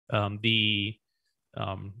the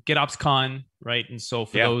GitOps right? And so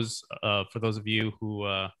for those of you who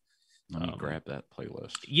let me grab that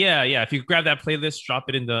playlist. Yeah. If you grab that playlist, drop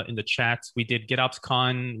it in the chat. We did GitOps.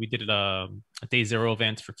 We did a day 0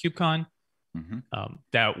 event for KubeCon.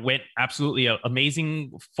 That went absolutely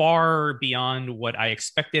amazing, far beyond what I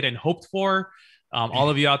expected and hoped for. All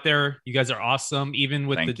of you out there, you guys are awesome. Even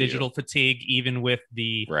with the digital fatigue, even with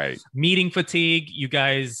the meeting fatigue, you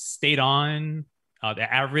guys stayed on.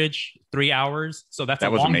 The average 3 hours. So that's a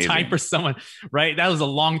long time for someone, right? That was a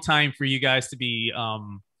long time for you guys to be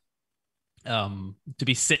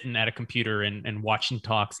sitting at a computer and watching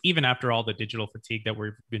talks, even after all the digital fatigue that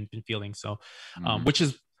we've been feeling. So, which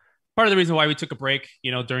is part of the reason why we took a break,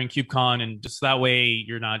 during KubeCon, and just that way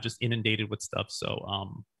you're not just inundated with stuff.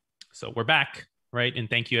 So, so we're back, right? And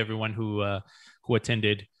thank you everyone who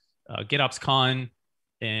attended GitOps,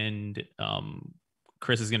 and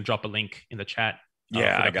Chris is going to drop a link in the chat.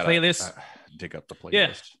 I got playlist. Dig up the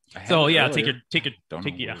playlist. So take it.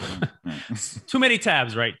 Too many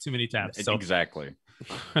tabs, right? Too many tabs. So exactly.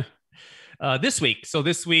 This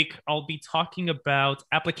week I'll be talking about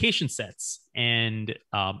application sets and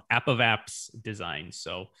app of apps design.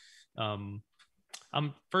 So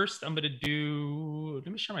first I'm going to let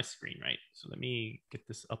me share my screen, right? So let me get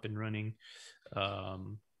this up and running.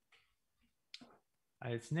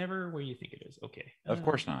 It's never where you think it is. Okay. Of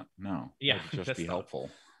course not. No. Yeah. Just be helpful.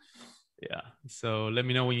 Yeah. So let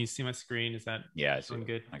me know when you see my screen. Is that doing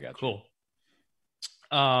good? I got you. Cool.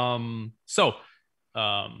 So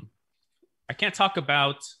I can't talk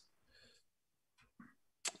about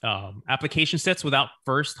application sets without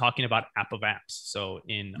first talking about app of apps. So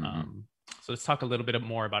so let's talk a little bit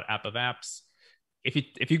more about app of apps.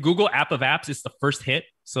 If you Google app of apps, it's the first hit.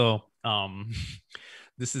 So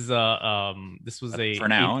this was for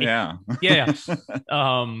now.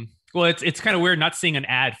 Well, it's kind of weird not seeing an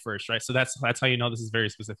ad first, right? So that's how you know this is very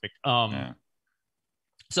specific.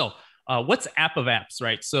 So what's app of apps,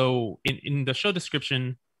 right? So in the show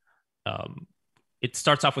description, it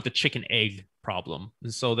starts off with the chicken egg problem.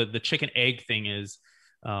 And so the chicken egg thing is,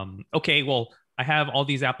 okay, well, I have all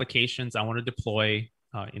these applications I want to deploy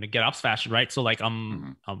in a GitOps fashion, right? So like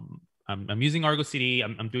I'm using Argo CD,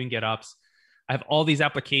 I'm doing GitOps. I have all these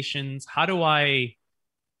applications. How do I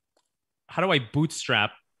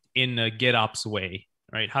bootstrap in a GitOps way,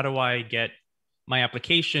 right? How do I get my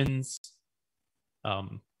applications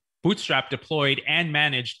bootstrap deployed and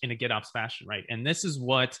managed in a GitOps fashion, right? And this is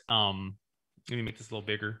what let me make this a little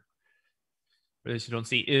bigger for those who don't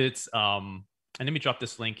see. It's and let me drop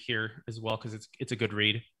this link here as well because it's a good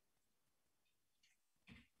read.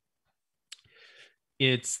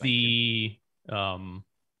 It's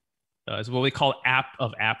it's what we call app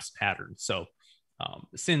of apps pattern. So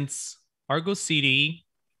since Argo CD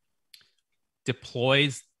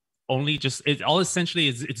deploys only it's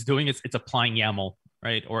doing is it's applying YAML,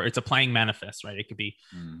 right? Or it's applying manifest, right? It could be,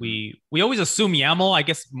 we always assume YAML. I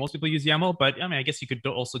guess most people use YAML, but I mean, I guess you could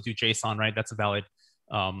also do JSON, right? That's a valid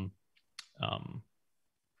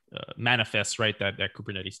manifest, right? That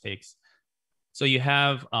Kubernetes takes. So you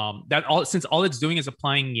have since all it's doing is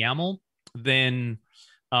applying YAML, then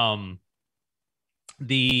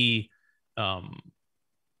the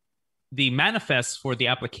manifest for the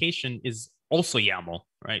application is also YAML,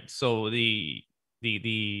 right? So the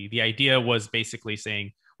idea was basically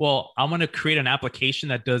saying, well, I'm going to create an application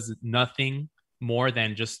that does nothing more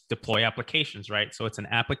than just deploy applications, right? So it's an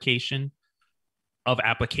application of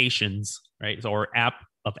applications, right? Or app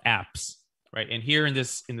of apps, right? And here in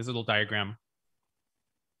this little diagram,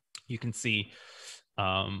 you can see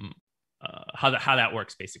how that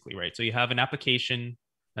works basically, right? So you have an application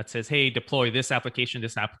that says, hey, deploy this application,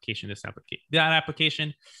 that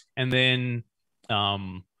application, and then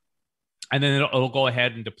it'll go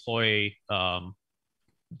ahead and deploy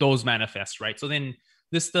those manifests, right? So then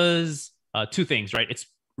this does two things, right? It's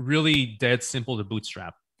really dead simple to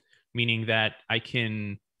bootstrap, meaning that I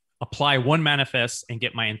can apply one manifest and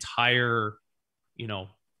get my entire,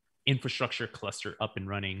 infrastructure cluster up and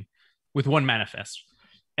running with one manifest.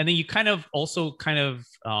 And then you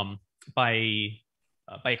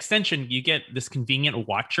by extension, you get this convenient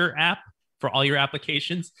watcher app for all your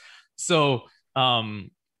applications. So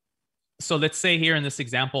let's say here in this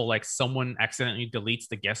example, like someone accidentally deletes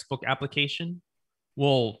the guestbook application.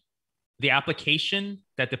 Well, the application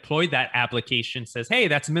that deployed that application says, hey,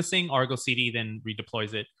 that's missing, Argo CD, then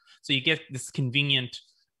redeploys it. So you get this convenient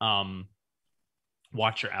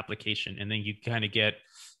watcher application, and then you kind of get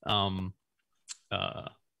a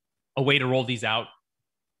way to roll these out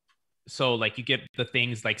so like you get the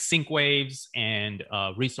things like sync waves and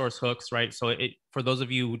resource hooks, right? So for those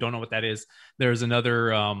of you who don't know what that is, there's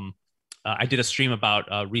another I did a stream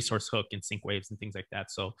about resource hook and sync waves and things like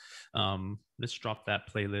that. So let's drop that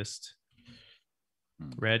playlist.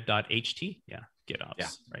 Red.ht, yeah, GitOps, yeah.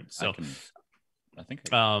 right? So I think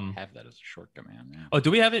I have that as a short command. Yeah. Oh, do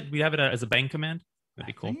we have it? We have it as a bang command. That'd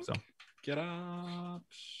be cool. So GitOps.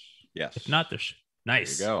 Yes. If not, there's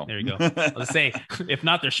nice. There you go. Let's say if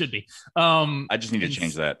not, there should be. I just need to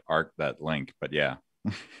change that link, but yeah.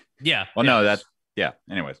 Yeah. Well, no, that's yeah.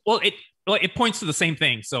 Anyways. Well, it points to the same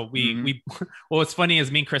thing. So we what's funny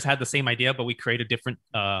is me and Chris had the same idea, but we created different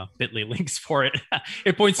bit.ly links for it.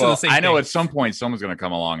 It points to the same thing. I know at some point someone's going to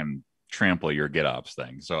come along and trample your GitOps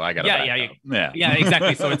thing, so I got to yeah,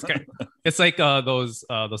 exactly. So it's like those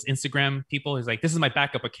Instagram people. He's like, this is my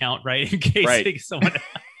backup account, right? In case someone.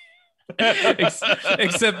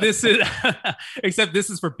 except this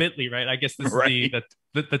is for Bitly, right? I guess this is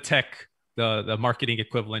the tech, the marketing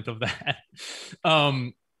equivalent of that.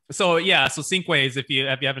 So Syncwaves, if you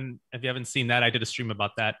haven't seen that, I did a stream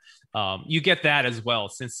about that. You get that as well,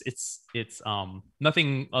 since it's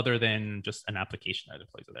nothing other than just an application that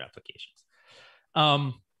deploys other applications.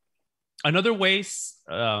 Another way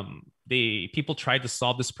the people tried to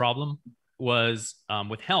solve this problem was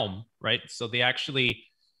with Helm, right? So they actually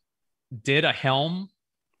did a Helm.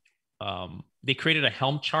 They created a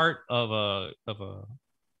Helm chart of an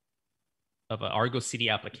Argo CD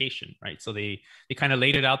application, right? So they kind of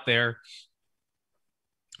laid it out there,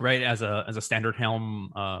 right, as a standard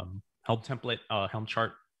Helm template, Helm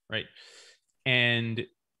chart, right? And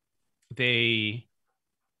they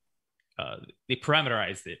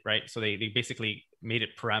parameterized it, right? So they basically made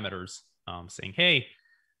it parameters, saying, hey,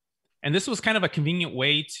 and this was kind of a convenient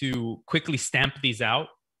way to quickly stamp these out,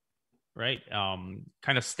 right?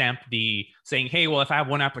 Kind of stamp saying, hey, well, if I have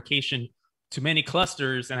one application to many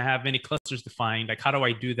clusters and I have many clusters defined, like how do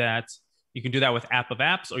I do that? You can do that with app of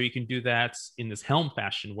apps, or you can do that in this Helm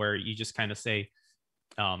fashion where you just kind of say,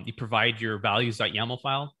 you provide your values.yaml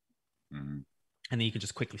file, and then you can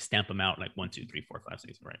just quickly stamp them out like 1, 2, 3, 4, 5,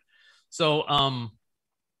 6, right? So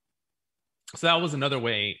so that was another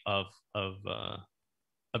way of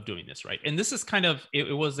doing this, right? And this is kind of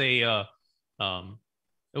it was an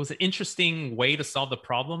interesting way to solve the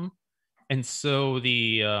problem. And so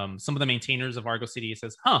some of the maintainers of Argo CD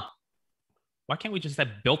says, why can't we just have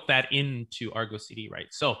built that into Argo CD, right?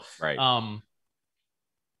 So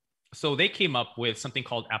so they came up with something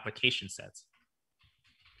called ApplicationSets.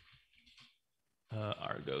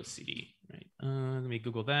 Argo CD, right? Let me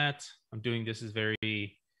Google that. I'm doing this is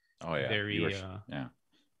very on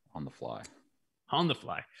the fly.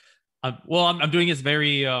 Well, I'm doing this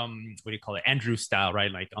very what do you call it, Andrew style,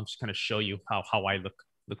 right? Like I'm just going to show you how I look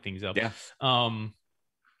things up. Yeah.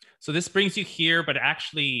 So this brings you here, but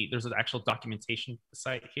actually there's an actual documentation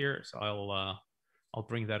site here. So I'll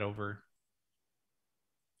bring that over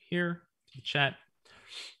here to the chat.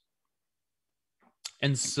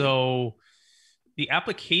 And so the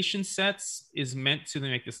application sets is meant to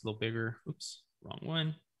make this a little bigger. Oops, wrong one.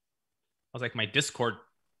 I was like, my Discord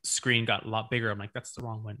screen got a lot bigger. I'm like, that's the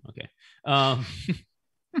wrong one. Okay.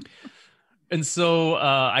 And so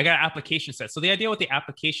I got an application set. So the idea with the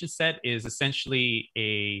application set is essentially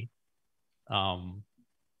a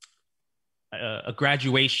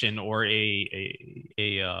graduation or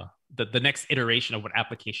the next iteration of what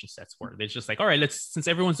application sets were. It's just like, all right, since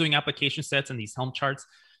everyone's doing application sets and these Helm charts,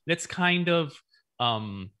 let's kind of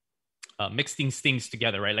mix things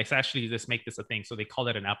together, right? Like, actually, let's make this a thing. So they call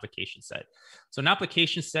that an application set. So an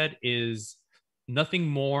application set is nothing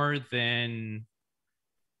more than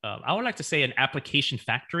I would like to say an application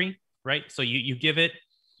factory, right? So you give it,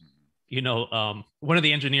 one of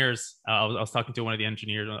the engineers, I was talking to one of the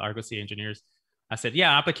engineers, Argo CD engineers. I said,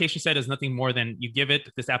 yeah, application set is nothing more than you give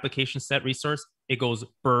it this application set resource, it goes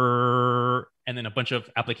brrr, and then a bunch of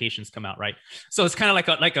applications come out, right? So it's kind of like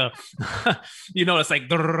a it's like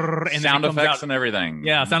brrr, and sound effects and everything.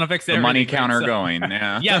 Yeah, sound effects. The money counter going.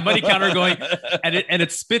 Yeah, yeah, money counter going, and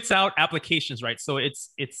it spits out applications, right? So it's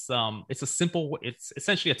essentially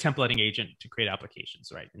a templating agent to create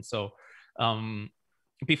applications, right? And so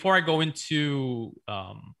before I go into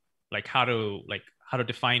how to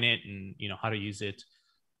define it and how to use it,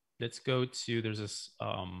 let's go to there's this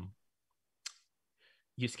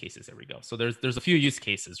use cases. There we go. So there's a few use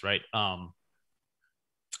cases, right?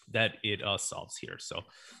 That it solves here. So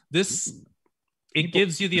it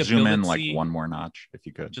gives you the zoom ability. In like one more notch if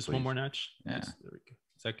you could. Just please. one more notch. Yeah. Yes, there we go.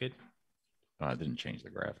 Is that good? Oh, I didn't change the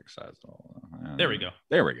graphic size at all. There we go.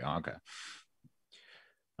 There we go. Okay.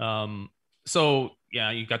 So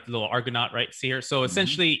yeah, you got the little Argonaut right here. So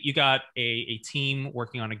essentially, you got a team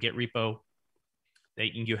working on a Git repo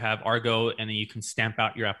that you have Argo, and then you can stamp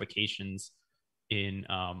out your applications in,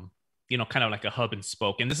 kind of like a hub and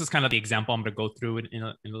spoke. And this is kind of the example I'm going to go through in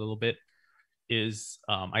a little bit. Is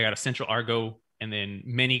I got a central Argo and then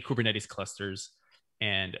many Kubernetes clusters,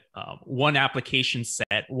 and one application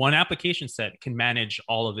set can manage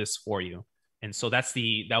all of this for you. And so that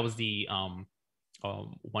was the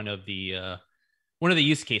one of the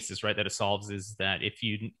use cases, right, that it solves is that if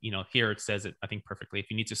here it says it, I think perfectly, if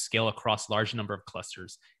you need to scale across large number of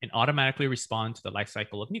clusters and automatically respond to the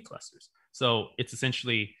lifecycle of new clusters. So it's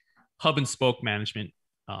essentially hub and spoke management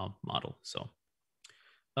model. So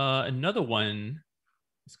another one,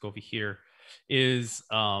 let's go over here, is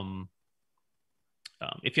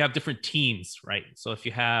if you have different teams, right? So if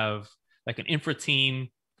you have like an infra team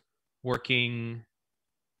working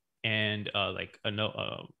and like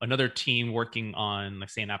another team working on, like,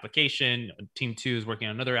 say, an application, team 2 is working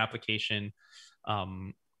on another application,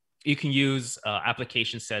 you can use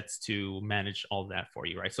application sets to manage all of that for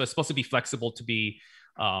you, right? So it's supposed to be flexible to be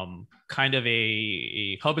kind of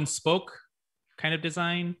a hub and spoke kind of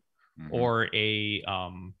design, or a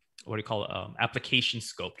what do you call it, application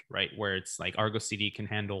scoped, right, where it's like Argo CD can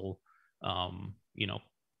handle what do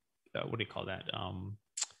you call that, oh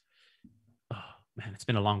man, it's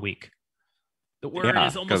been a long week. The word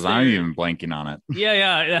is almost because I'm even blanking on it.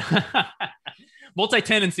 Yeah.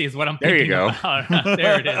 Multi-tenancy is what I'm thinking about.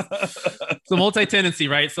 There it is. So multi-tenancy,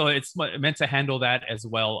 right? So it's meant to handle that as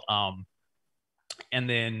well. And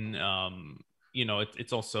then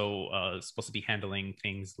it's also supposed to be handling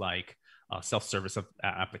things like self-service of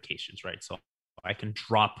applications, right? So I can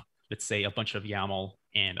drop, let's say, a bunch of YAML,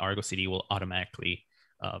 and Argo CD will automatically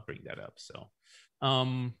bring that up. So,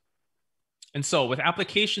 and so with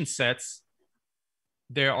application sets,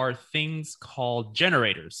 there are things called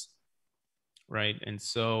generators, right? And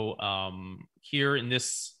so here in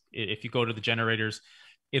this, if you go to the generators,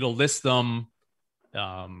 it'll list them.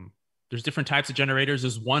 There's different types of generators.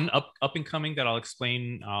 There's one up and coming that I'll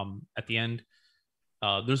explain at the end.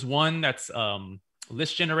 There's one that's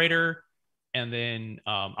list generator. And then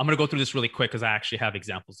I'm going to go through this really quick because I actually have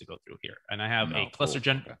examples to go through here. And I have a cluster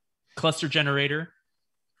generator.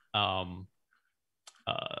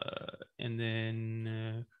 And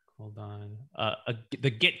then hold on, the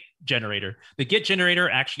Git generator. The Git generator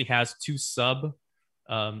actually has two sub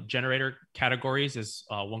generator categories. Is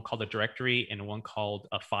one called a directory and one called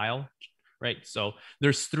a file, right? So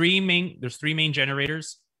there's three main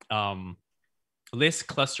generators: list,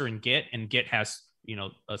 cluster, and Git. And Git has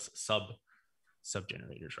a sub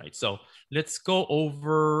generators, right? So let's go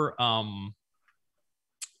over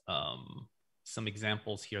some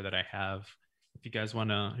examples here that I have. If you guys want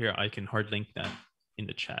to, here, I can hard link that in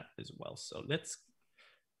the chat as well. So let's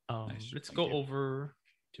go over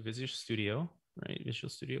to Visual Studio, right? Visual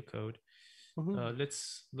Studio Code.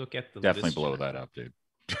 Let's look at the definitely blow that up, dude.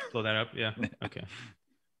 Blow that up, yeah. Okay.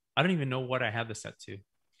 I don't even know what I have this set to.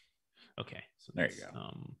 Okay, so there you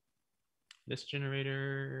go. List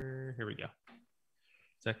generator. Here we go.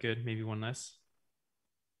 Is that good? Maybe one less.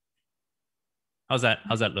 How's that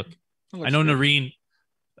look? I know good.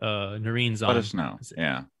 Nareen's on. Let us know.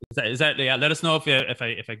 Yeah. Is that yeah? Let us know if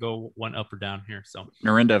I go one up or down here. So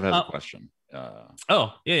Narindev has a question.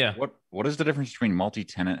 Yeah. What is the difference between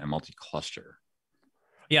multi-tenant and multi-cluster?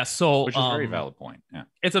 Yeah. So which is a very valid point. Yeah.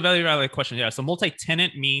 It's a very valid question. Yeah. So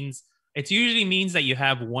multi-tenant usually means that you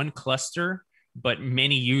have one cluster, but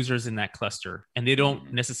many users in that cluster, and they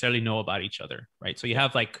don't necessarily know about each other, right? So you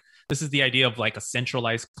have this is the idea of like a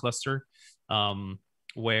centralized cluster.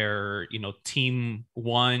 Where team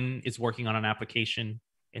 1 is working on an application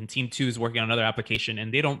and team 2 is working on another application,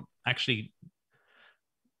 and they don't actually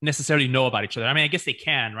necessarily know about each other. I mean, I guess they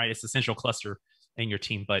can, right? It's a central cluster in your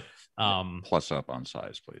team, but plus up on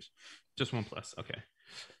size, please. Just one plus. Okay.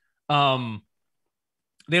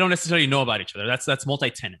 They don't necessarily know about each other. That's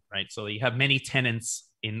multi-tenant, right? So you have many tenants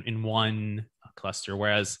in one cluster,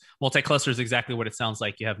 whereas multi-cluster is exactly what it sounds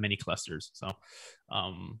like. You have many clusters. So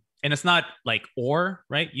and it's not like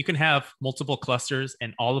right? You can have multiple clusters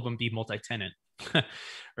and all of them be multi-tenant,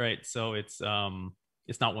 right? So it's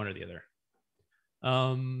not one or the other.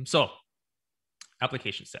 So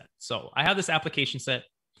application set. So I have this application set.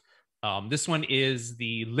 This one is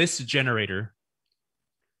the list generator.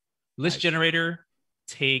 List generator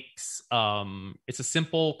takes it's a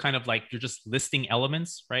simple kind of like you're just listing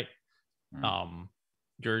elements, right?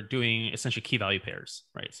 You're doing essentially key value pairs,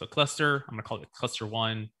 right? So cluster, I'm gonna call it cluster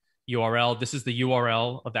 1. URL, this is the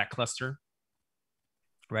URL of that cluster,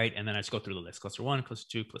 right? And then I just go through the list: cluster 1, cluster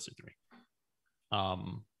 2, cluster 3.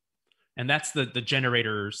 And that's the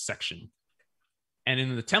generator section. And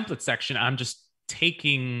in the template section, I'm just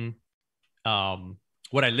taking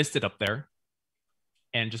what I listed up there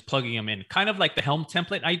and just plugging them in, kind of like the Helm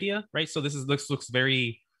template idea, right? So this looks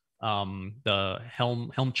very the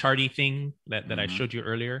Helm charty thing that I showed you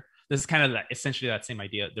earlier. This is kind of essentially that same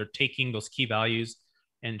idea. They're taking those key values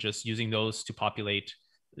and just using those to populate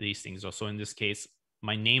these things. So in this case,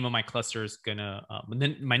 my name of my cluster is gonna,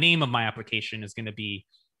 then my name of my application is gonna be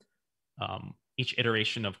each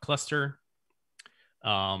iteration of cluster.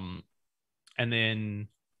 And then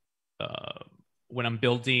when I'm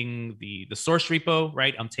building the source repo,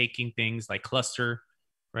 right, I'm taking things like cluster,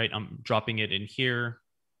 right? I'm dropping it in here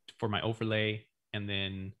for my overlay. And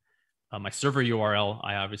then my server URL,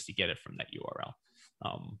 I obviously get it from that URL.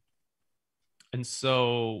 And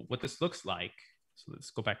so what this looks like, so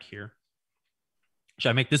let's go back here. Should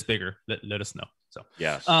I make this bigger? Let us know. So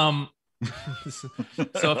yes. So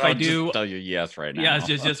if I do, just tell you yes right now. Yeah,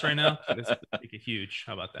 it's just right now. Let's make it huge.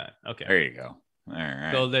 How about that? Okay. There you go. All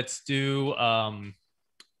right. So let's do. I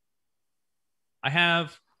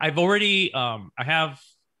have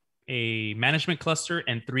a management cluster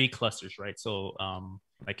and 3 clusters, right? So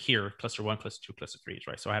like here, cluster 1, cluster 2, cluster 3,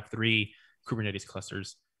 right? So I have 3 Kubernetes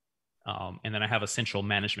clusters. And then I have a central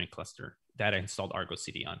management cluster that I installed Argo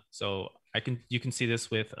CD on. So you can see this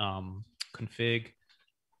with config.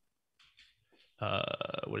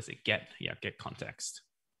 What is it? Get context.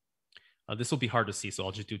 This will be hard to see, so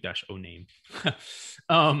I'll just do -o name.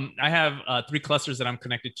 I have 3 clusters that I'm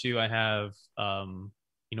connected to. I have 1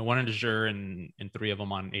 on Azure and 3 of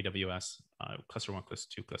them on AWS. Cluster 1, cluster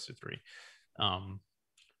 2, cluster 3.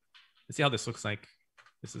 Let's see how this looks like.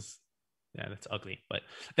 This is, yeah, that's ugly, but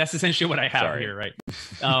that's essentially what I have here, right?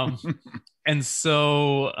 And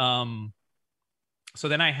so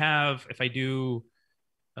then I have, if I do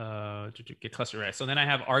get cluster, right? So then I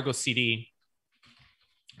have Argo CD.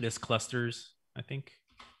 This clusters, I think.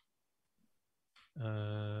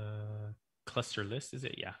 Cluster list, is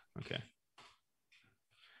it? Yeah. Okay.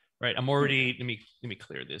 Right. I'm already. Let me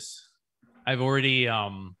clear this. I've already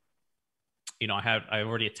I've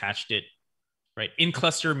already attached it. Right. In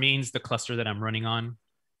cluster means the cluster that I'm running on.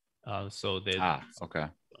 So okay.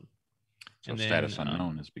 So and status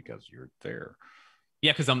unknown is because you're there.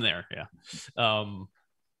 Yeah, because I'm there. Yeah.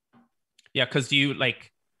 Yeah, because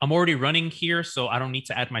I'm already running here, so I don't need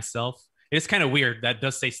to add myself. It's kind of weird. That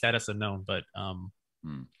does say status unknown, but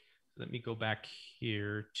let me go back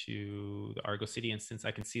here to the Argo CD instance.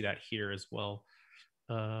 I can see that here as well.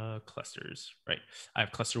 Clusters, right? I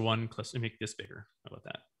have cluster 1, cluster. Let me make this bigger. How about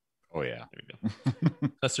that? Oh yeah. There we go.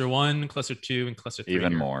 Cluster 1, cluster 2, and cluster 3.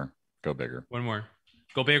 Even more. Go bigger. One more.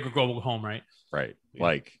 Go big or go home, right? Right. Yeah.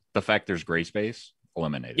 Like the fact there's gray space,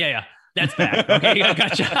 eliminate it. Yeah. That's bad. Okay, I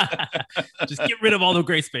gotcha. Just get rid of all the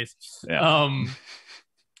gray space. Yeah.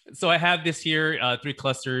 So I have this here, 3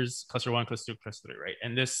 clusters, cluster 1, cluster 2, cluster 3, right?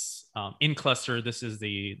 And this in cluster, this is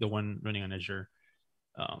the one running on Azure.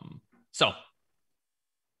 So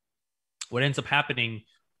what ends up happening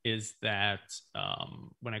is that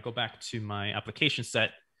when I go back to my application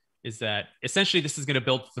set, is that essentially this is going to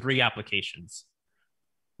build 3 applications.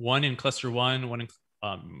 1 in cluster 1, 1 in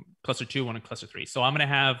cluster 2, 1 in cluster 3. So I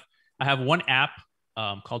have 1 app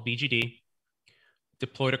called BGD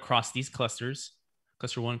deployed across these clusters,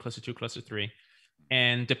 cluster 1, cluster 2, cluster 3.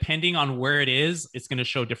 And depending on where it is, it's going to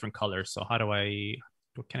show different colors. So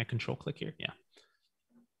can I control click here? Yeah.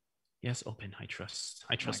 Yes, open. I trust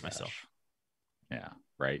myself. Yeah,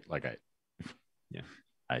 right. Like yeah.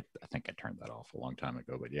 I think I turned that off a long time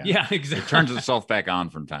ago, but yeah. Yeah, exactly. It turns itself back on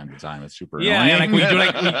from time to time. It's super annoying. Yeah, like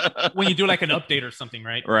when you do like an update or something,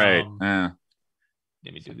 right? Right.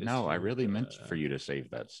 Let me do this. No, I really meant for you to save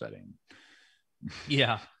that setting.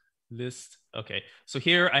 Yeah. List. Okay. So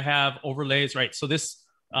here I have overlays, right? So this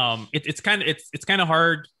it's kind of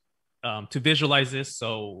hard to visualize this,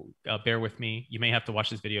 so bear with me. You may have to watch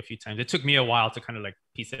this video a few times. It took me a while to kind of like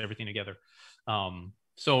piece everything together.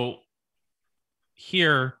 So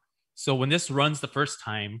here, so when this runs the first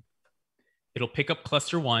time, it'll pick up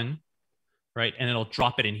cluster 1, right? And it'll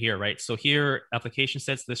drop it in here, right? So here,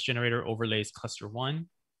 ApplicationSets list generator overlays cluster 1.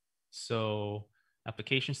 So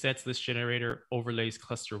ApplicationSets list generator overlays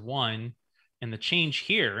cluster 1. And the change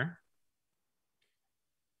here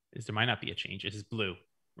is there might not be a change. It is blue,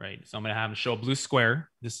 right? So I'm going to have them show a blue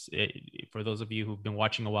square. This, for those of you who've been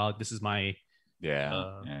watching a while, this is my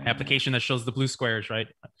application that shows the blue squares, right?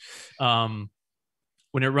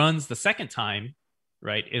 When it runs the second time,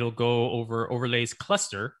 right, it'll go over overlays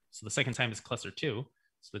cluster. So the second time is cluster 2.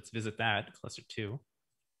 So let's visit that, cluster 2.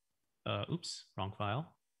 Oops, wrong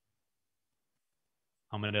file.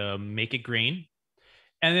 I'm going to make it green.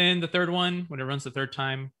 And then the third one, when it runs the third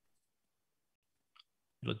time,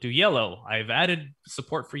 it'll do yellow. I've added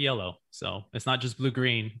support for yellow. So it's not just blue,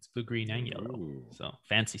 green. It's blue, green, and yellow. Ooh. So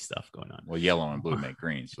fancy stuff going on. Well, yellow and blue make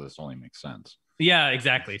green. So this only makes sense. Yeah,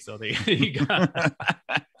 exactly. So you got.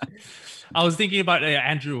 I was thinking about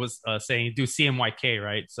Andrew was saying do CMYK,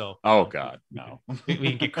 right? So. Oh God, no. we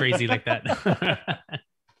can get crazy like that.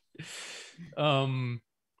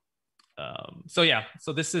 So yeah,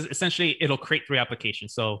 so this is essentially it'll create 3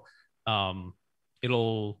 applications. So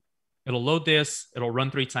it'll load this, it'll run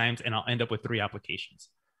 3 times, and I'll end up with 3 applications.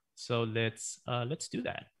 So let's do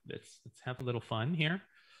that. Let's have a little fun here.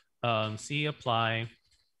 C apply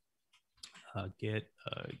get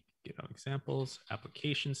examples,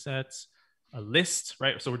 application sets, a list,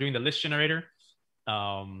 right? So we're doing the list generator,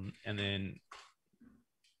 and then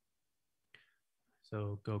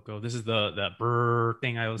so go. This is that brr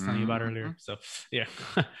thing I was telling you about earlier. So yeah,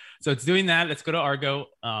 so it's doing that. Let's go to Argo.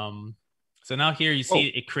 So now here you see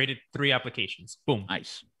it created 3 applications. Boom.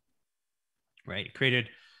 Nice. Right. It created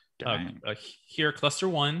here cluster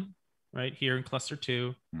 1, right here in cluster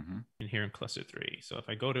 2, and here in cluster 3. So if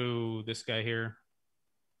I go to this guy here,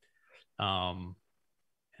 and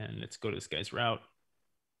let's go to this guy's route.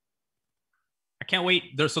 I can't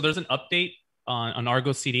wait. There's an update on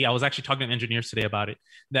Argo CD. I was actually talking to engineers today about it,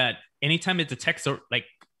 that anytime it detects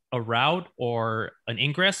a route or an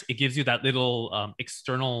ingress, it gives you that little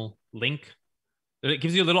external link. It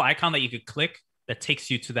gives you a little icon that you could click that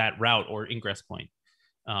takes you to that route or ingress point.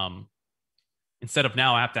 Instead of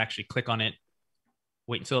now, I have to actually click on it,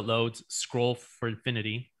 wait until it loads, scroll for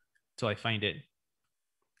infinity until I find it,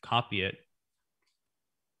 copy it,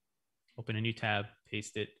 open a new tab,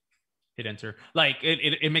 paste it, hit enter. Like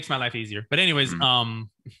it makes my life easier. But anyways,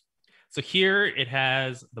 so here it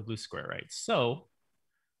has the blue square, right? So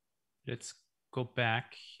let's go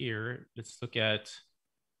back here. Let's look at.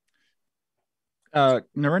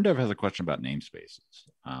 Narendev has a question about namespaces.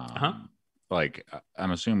 Like,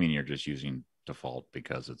 I'm assuming you're just using default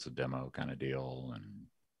because it's a demo kind of deal and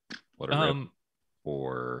whatever.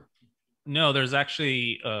 Or no, there's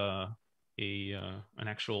actually an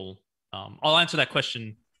actual. I'll answer that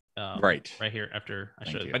question right here after I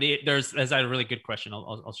show it. But there's a really good question.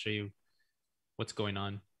 I'll show you what's going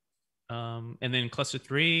on. And then cluster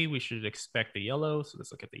 3, we should expect the yellow. So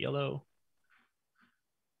let's look at the yellow.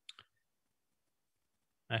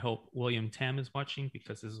 I hope William Tam is watching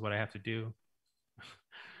because this is what I have to do.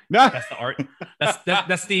 That's the art.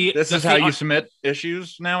 That's the. This is how you submit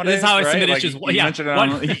issues nowadays. This is how I submit issues. You mentioned it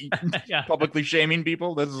on publicly shaming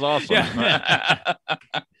people. This is awesome. Yeah.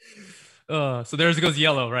 So there goes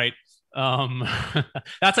yellow, right?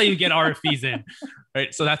 That's how you get RFPs in,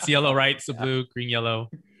 right? So that's yellow, right? So blue, green, yellow,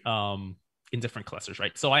 in different clusters,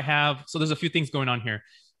 right? So there's a few things going on here.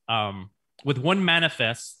 With one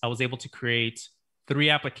manifest, I was able to create 3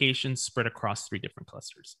 applications spread across 3 different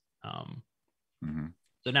clusters.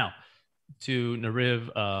 So now to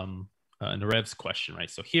Narev's question, right?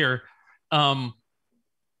 So here,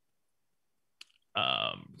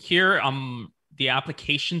 the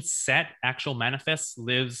application set actual manifest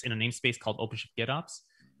lives in a namespace called OpenShift GitOps.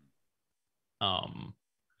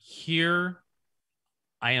 Here,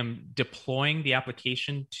 I am deploying the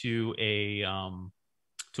application to a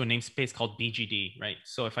namespace called BGD, right?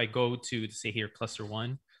 So if I go to say here, cluster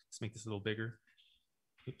 1, let's make this a little bigger.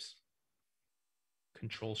 Oops.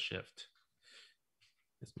 Control Shift.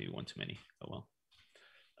 That's maybe one too many. Oh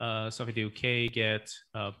well. So if I do get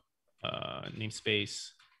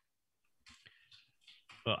namespace,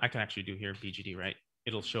 well, I can actually do here BGD, right?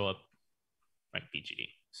 It'll show up right BGD.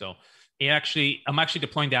 So I'm actually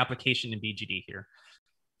deploying the application in BGD here.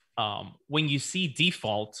 When you see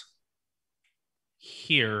default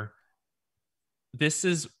here, this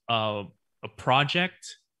is a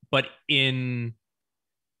project, but in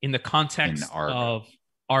the context of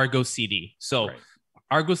Argo CD. So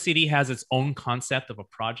Argo CD has its own concept of a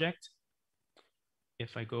project.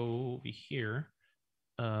 If I go over here,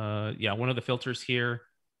 one of the filters here,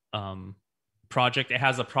 project, it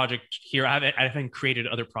has a project here. I haven't created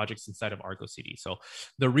other projects inside of Argo CD. So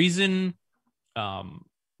the reason,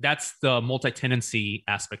 that's the multi-tenancy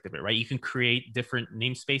aspect of it, right? You can create different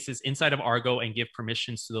namespaces inside of Argo and give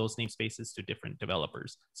permissions to those namespaces to different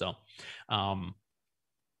developers. So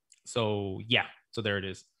there it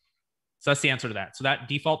is. So that's the answer to that. So that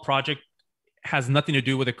default project has nothing to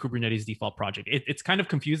do with a Kubernetes default project. It's kind of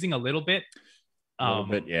confusing a little bit. A little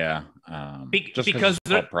bit, yeah. Just because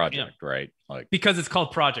it's called project, right? Because it's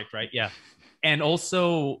called project, right? Yeah. And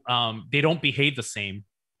also, they don't behave the same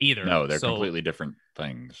either. No, they're completely different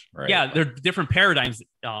things, right? Yeah, they're different paradigms,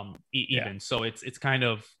 even. Yeah. So it's kind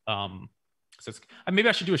of So maybe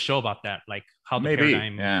I should do a show about that, like how the Maybe,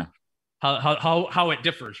 paradigm, yeah, how it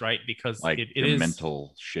differs, right? Because like it the is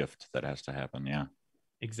mental shift that has to happen. Yeah,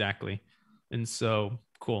 exactly. And so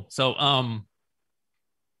cool. So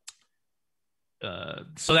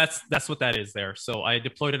so that's what that is there. So I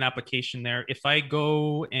deployed an application there. If I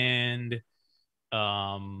go and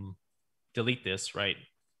delete this, right?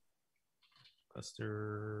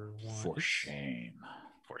 Cluster one. For shame.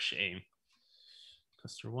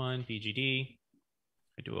 Cluster one, BGD.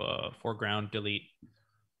 I do a foreground delete.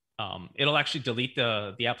 It'll actually delete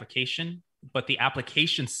the application, but the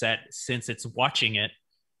application set, since it's watching it,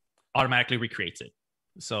 automatically recreates it.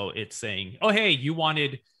 So it's saying, oh, hey, you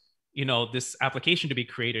wanted, this application to be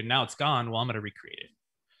created. Now it's gone. Well, I'm going to recreate it.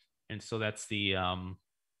 And so that's the,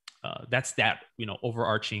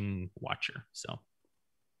 overarching watcher. So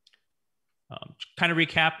kind of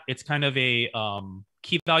recap, it's kind of a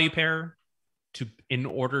key value pair in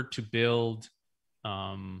order to build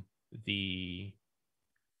the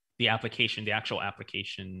application, the actual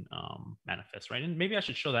application manifest, right? And maybe I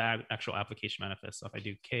should show the actual application manifest. So if I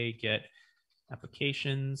do k get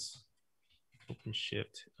applications,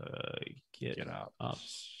 OpenShift,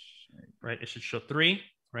 GitOps, right? It should show 3,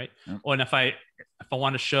 right? Yep. Oh, and if I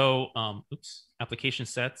want to show, application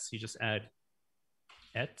sets, you just add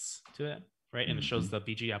ets to it, right? And it shows the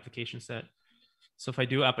BG application set. So if I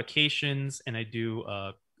do applications and I do,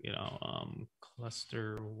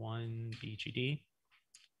 cluster 1 BGD,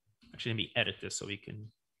 actually, let me edit this so we can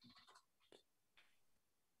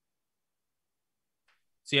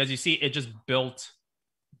see. As you see, it just built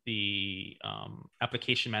the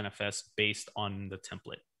application manifest based on the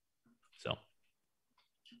template. So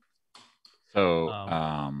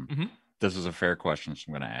this is a fair question, so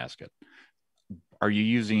I'm going to ask it. Are you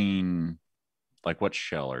using, like, what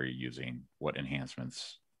shell are you using? What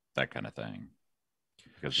enhancements? That kind of thing.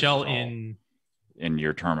 Because shell in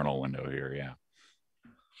your terminal window here, yeah.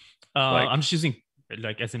 I'm just using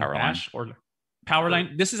like as in bash or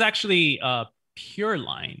Powerline. This is actually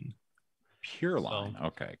Pureline. Pureline, so,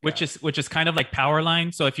 okay. Which is kind of like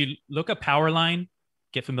Powerline. So if you look at Powerline,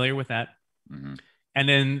 get familiar with that. And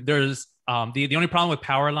then there's the only problem with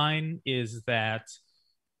Powerline is that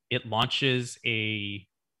it launches a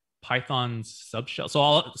Python subshell.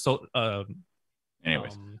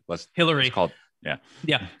 Anyways, Hillary. It's called, yeah.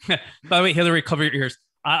 By the way, Hillary, cover your ears.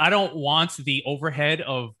 I don't want the overhead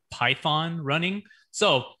of Python running.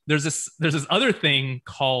 So there's this other thing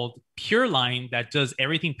called Pureline that does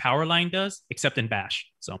everything Powerline does except in Bash.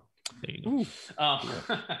 So there you go.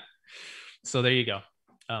 So there you go.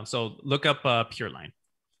 So look up Pureline.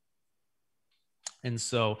 And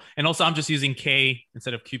also I'm just using K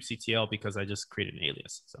instead of kubectl because I just created an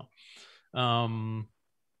alias. So,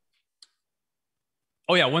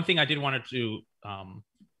 one thing I did want to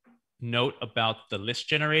note about the list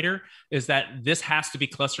generator is that this has to be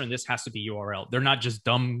cluster and this has to be URL. They're not just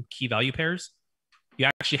dumb key value pairs. You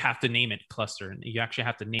actually have to name it cluster and you actually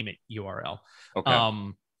have to name it URL.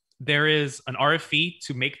 Okay. There is an RFE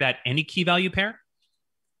to make that any key value pair.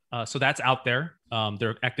 So that's out there.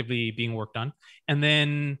 They're actively being worked on. And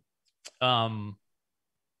then a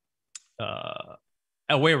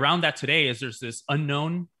way around that today is there's this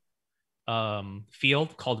unknown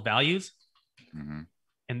field called values.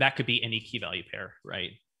 And that could be any key value pair,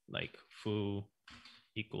 right? Like foo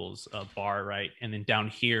equals a bar, right? And then down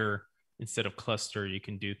here, instead of cluster, you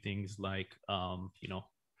can do things like,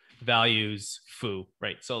 values foo,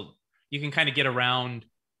 right? So you can kind of get around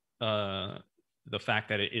the fact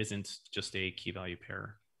that it isn't just a key value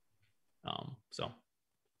pair. So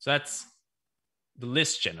that's the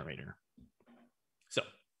list generator. So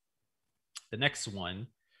the next one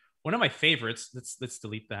of my favorites, let's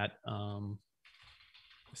delete that.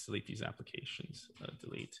 Let's delete these applications.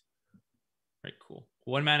 Delete. Right, cool.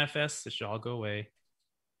 One manifest, this should all go away.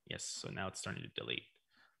 Yes, so now it's starting to delete.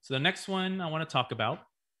 So the next one I want to talk about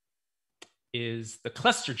is the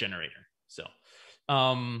cluster generator. So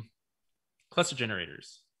cluster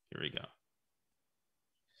generators, here we go.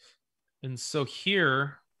 And so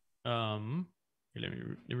here, let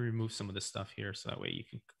me remove some of this stuff here so that way you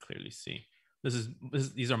can clearly see.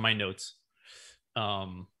 These are my notes.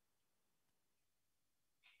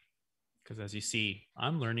 Because as you see,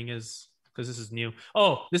 I'm learning because this is new.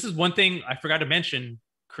 Oh, this is one thing I forgot to mention,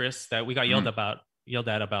 Chris, that we got yelled at about. You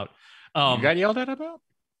got yelled at about?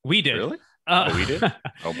 We did. Really? We did?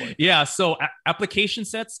 Oh boy. Yeah. So application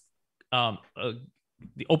sets, the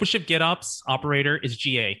OpenShift GitOps operator is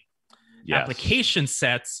GA. Yes. Application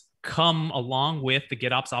sets come along with the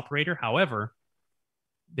GitOps operator. However,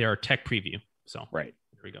 they are tech preview. So right.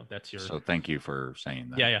 There we go. That's your. So thank you for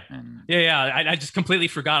saying that. Yeah. I just completely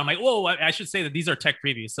forgot. I'm like, whoa, I should say that these are tech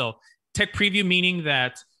previews. So tech preview meaning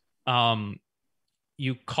that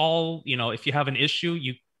you call, if you have an issue,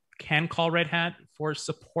 you can call Red Hat for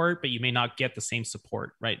support, but you may not get the same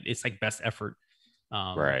support, right? It's like best effort.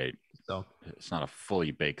 Right. So it's not a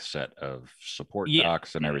fully baked set of support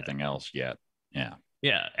docs and everything else yet. Yeah.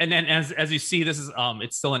 Yeah, and then as you see, this is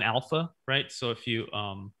it's still an alpha, right? So if you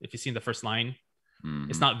see in the first line,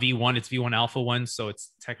 it's not V1, it's V1 Alpha 1, so it's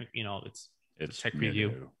technically, it's tech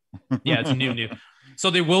preview. Yeah, it's new. So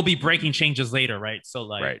there will be breaking changes later, right? So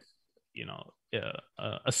like,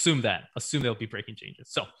 assume there'll be breaking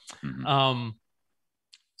changes. So,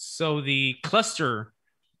 so the cluster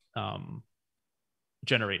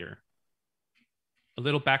generator. A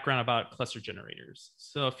little background about cluster generators.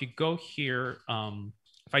 So if you go here,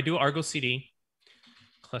 if I do Argo CD,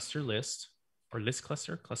 cluster list, or list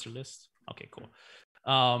cluster list. Okay, cool.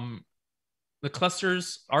 The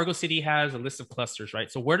clusters, Argo CD has a list of clusters, right?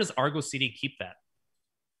 So where does Argo CD keep that?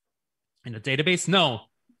 In a database? No,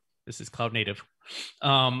 this is cloud native.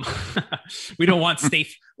 We don't want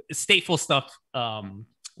stateful stuff.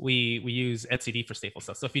 We use etcd for stateful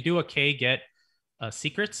stuff. So if you do a k get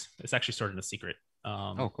secrets, it's actually stored in a secret.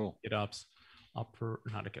 Cool. GitOps,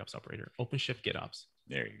 not a GitOps operator. OpenShift GitOps.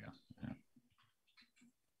 There you go. Yeah.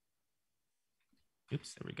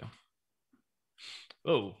 Oops, there we go.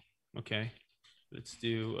 Oh, okay. Let's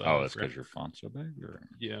do. That's because your font's so big.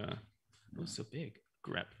 Yeah, it's so big.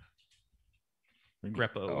 Greppo.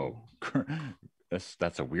 Oh,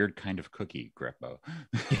 that's a weird kind of cookie, Greppo.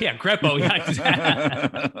 Yeah, Greppo. Yeah,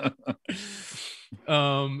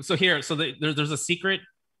 exactly. So here, there's a secret.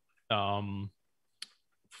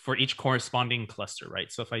 For each corresponding cluster,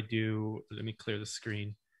 right? So if I do, let me clear the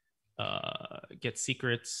screen, get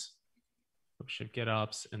secrets, should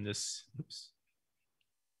GitOps, and this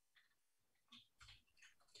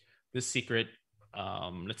secret,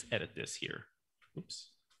 let's edit this here. Oops,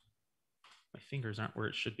 my fingers aren't where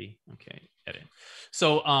it should be. Okay, edit.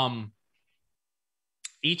 So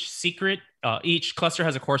each secret, each cluster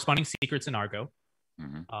has a corresponding secrets in Argo.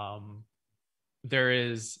 There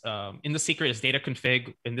is in the secret is data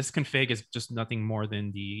config, and this config is just nothing more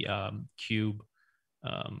than the kube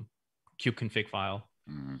config file.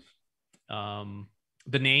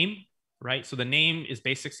 The name, right? So the name is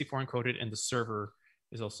base64 encoded, and the server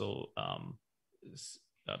is also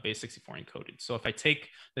base64 encoded. So if I take,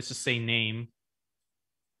 let's just say name,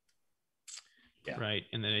 right,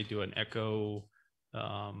 and then I do an echo.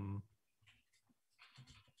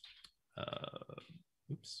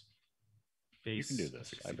 Oops. You can do this,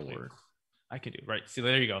 64. I believe. I can do, right. See,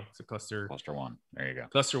 there you go. So cluster 1. There you go.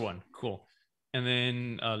 Cluster 1. Cool. And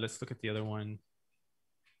then let's look at the other one.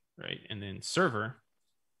 Right. And then server.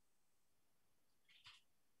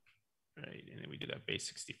 Right. And then we do that base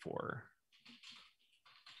 64.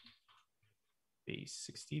 Base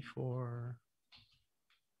 64.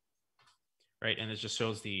 Right. And it just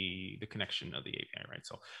shows the connection of the API, right?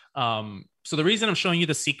 So so the reason I'm showing you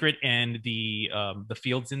the secret and the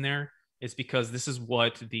fields in there is because this is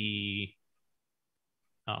what the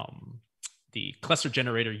cluster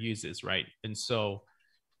generator uses, right? And so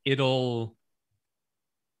it'll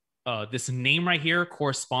this name right here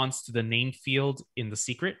corresponds to the name field in the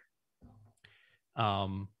secret.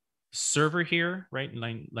 Server here, right,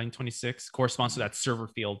 line 26 corresponds to that server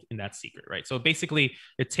field in that secret, right? So basically,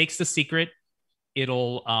 it takes the secret,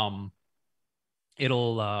 it'll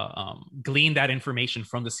glean that information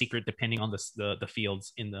from the secret depending on the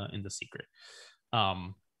fields in the secret.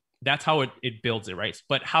 That's how it builds it, right?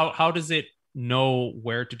 But how does it know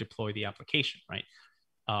where to deploy the application, right?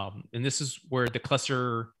 And this is where the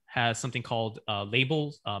cluster has something called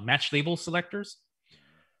match label selectors.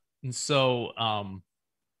 And so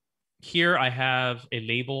here I have a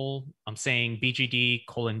label. I'm saying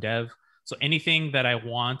bgd:dev. So anything that I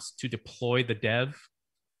want to deploy the dev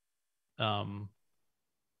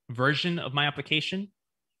version of my application,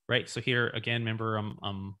 right? So here again, remember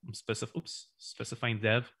I'm specifying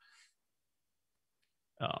dev.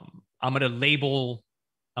 I'm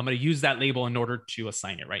gonna use that label in order to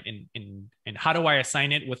assign it, right? And how do I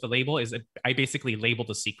assign it with the label? Is I basically label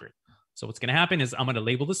the secret. So what's gonna happen is I'm gonna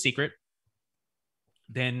label the secret.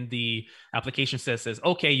 Then the application says,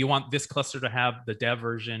 okay, you want this cluster to have the dev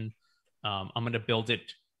version. I'm gonna build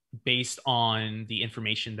it based on the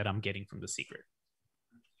information that I'm getting from the secret.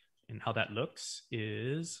 And how that looks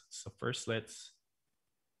is, so first let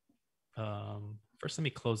me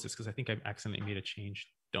close this because I think I accidentally made a change.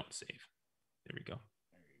 Don't save. There we go.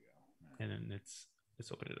 And then let's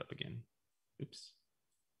open it up again. Oops.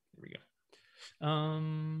 There we go. Where are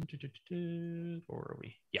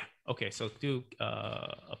we? Yeah. Okay. So do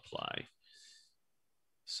apply.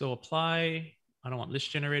 So apply. I don't want list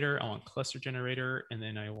generator. I want cluster generator, and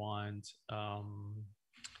then I want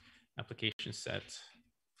application set.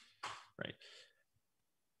 Right.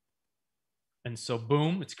 And so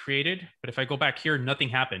boom, it's created. But if I go back here, nothing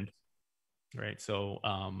happened. Right. So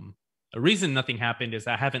the reason nothing happened is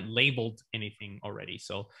I haven't labeled anything already.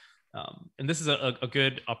 So and this is a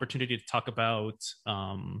good opportunity to talk about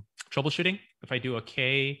troubleshooting. If I do a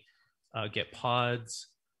K, get pods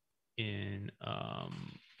in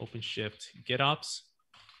OpenShift GitOps,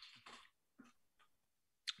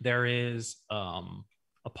 there is a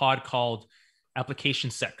pod called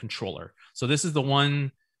ApplicationSet controller. So this is the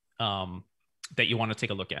one that you want to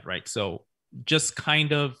take a look at, right? So just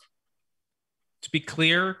kind of to be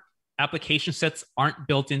clear, application sets aren't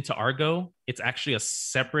built into Argo. It's actually a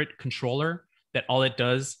separate controller that all it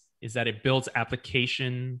does is that it builds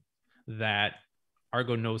application that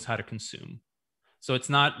Argo knows how to consume. So it's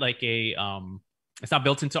not like it's not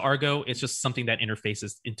built into Argo. It's just something that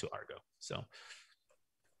interfaces into Argo. So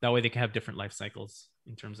that way they can have different life cycles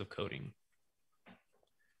in terms of coding.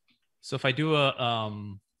 So if I do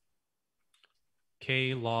a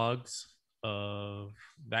K logs of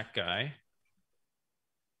that guy.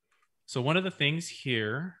 So one of the things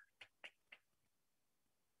here,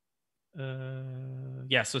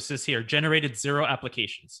 yeah, so it says here, generated 0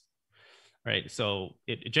 applications, right? So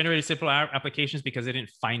it generated simple applications because it didn't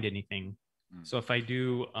find anything. So if I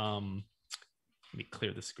do, let me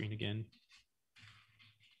clear the screen again.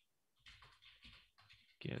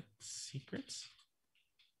 Get secrets.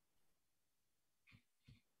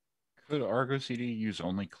 Could Argo CD use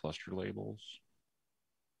only cluster labels?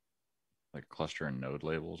 Like cluster and node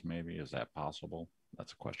labels, maybe? Is that possible?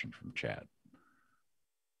 That's a question from chat.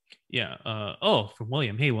 Yeah. From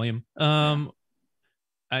William. Hey, William. I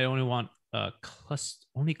only want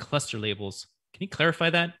only cluster labels. Can you clarify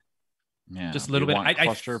that? Yeah. Just a little bit.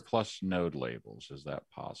 Cluster plus node labels. Is that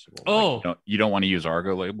possible? Oh, like, you don't want to use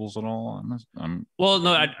Argo labels at all on this? Well,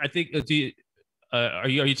 no. I think. Are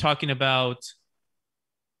you talking about?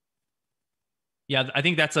 Yeah, I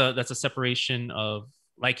think that's a separation of.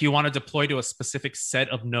 Like you want to deploy to a specific set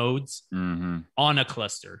of nodes on a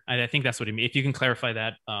cluster. And I think that's what it means. If you can clarify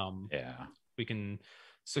that, we can.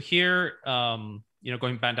 So here,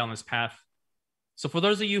 going back down this path. So for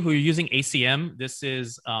those of you who are using ACM, this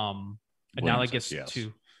is analogous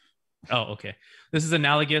to. Oh, okay. This is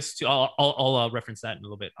analogous to. I'll reference that in a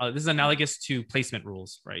little bit. This is analogous to placement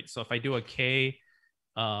rules, right? So if I do a K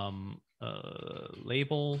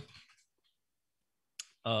label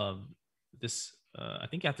this. I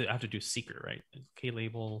think I have to do secret, right? K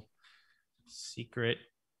label secret,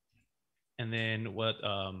 and then what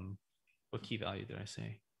key value did I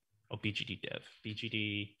say? Oh,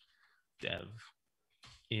 BGD dev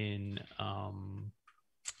in OpenShift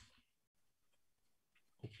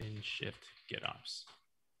GitOps.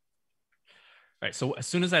 All right. So as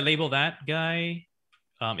soon as I label that guy,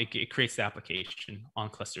 it creates the application on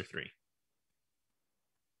cluster 3,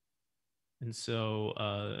 and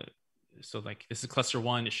so. So like this is cluster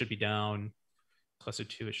 1, it should be down. Cluster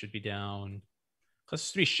 2, it should be down.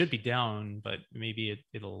 Cluster 3 should be down, but maybe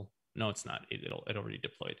it'll no, it's not. It already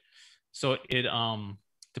deployed. So it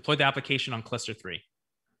deployed the application on cluster 3.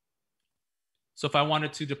 So if I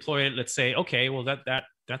wanted to deploy it, let's say, okay, well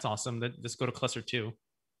that's awesome. Let's go to cluster 2.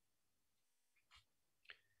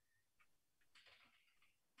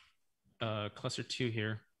 Cluster 2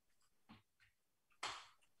 here.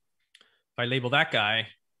 If I label that guy.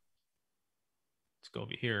 Let's go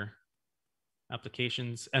over here,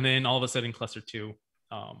 applications, and then all of a sudden cluster 2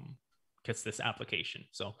 gets this application.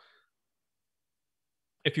 So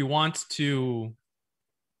if you want to,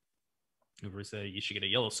 you should get a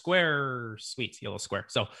yellow square, sweet, yellow square.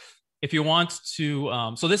 So if you want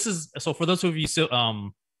to, so for those of you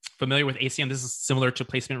familiar with ACM, this is similar to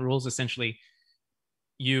placement rules. Essentially,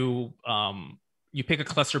 you pick a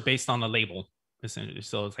cluster based on the label. Essentially.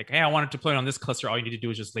 So it's like, hey, I want to deploy it on this cluster. All you need to do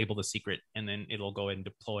is just label the secret, and then it'll go ahead and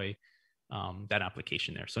deploy that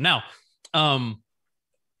application there. So now,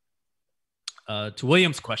 to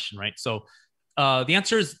William's question, right? So the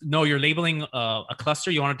answer is no. You're labeling a cluster.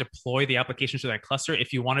 You want to deploy the application to that cluster.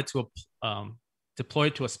 If you wanted to deploy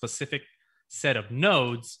it to a specific set of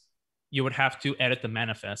nodes, you would have to edit the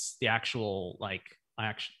manifest, the actual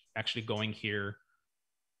actually going here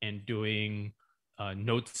and doing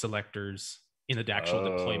node selectors in the actual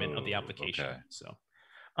deployment of the application. Okay. So,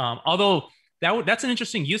 although that's an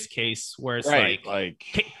interesting use case where it's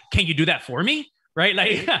can you do that for me? right?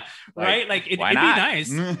 Like, right? Like it'd be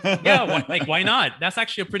nice. Yeah, why not? That's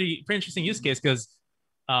actually a pretty interesting use case because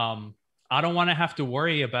I don't want to have to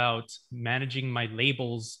worry about managing my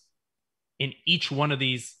labels in each one of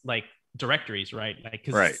these like directories, right? Like,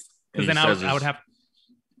 because then I would have.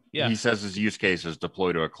 Yeah. He says his use case is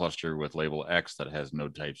deploy to a cluster with label X that has no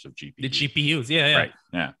types of GPUs. The GPUs, yeah. Right.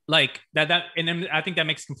 Yeah. Like that, and then I think that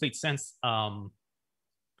makes complete sense.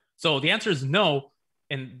 So the answer is no.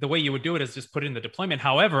 And the way you would do it is just put it in the deployment.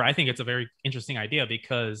 However, I think it's a very interesting idea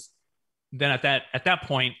because then at that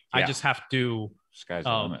point, I just have to. Sky's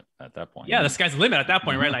the limit at that point. Yeah, the sky's the limit at that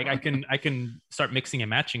point, right? Like I can start mixing and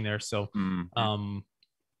matching there. So,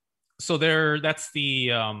 so that's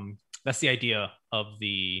the idea of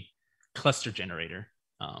the cluster generator.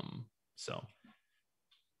 So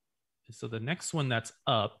the next one that's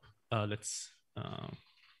up, let's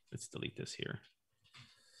delete this here.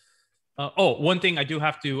 One thing I do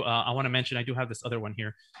have to, I want to mention, I do have this other one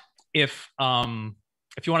here. If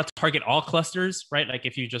you want to target all clusters, right? Like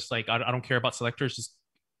if you just like, I don't care about selectors, just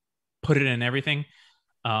put it in everything,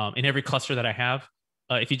 in every cluster that I have.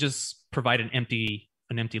 If you just provide an empty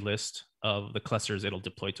list of the clusters, it'll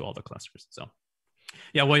deploy to all the clusters. So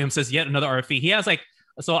yeah, William says yet another RFE. He has like,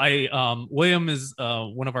 so William is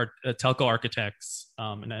one of our telco architects,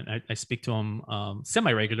 and I speak to him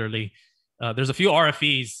semi-regularly. There's a few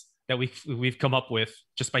RFEs that we've come up with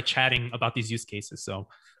just by chatting about these use cases. So,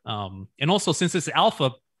 and also since it's alpha,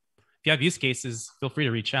 if you have use cases, feel free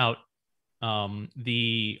to reach out.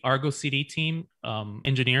 The Argo CD team,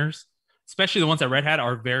 engineers, especially the ones at Red Hat,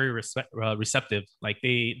 are very receptive. Like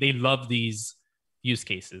they love these use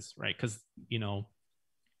cases, right? Because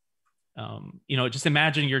just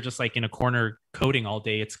imagine you're just like in a corner coding all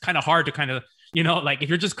day. It's kind of hard to kind of, like if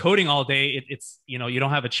you're just coding all day, it's you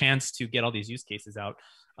don't have a chance to get all these use cases out.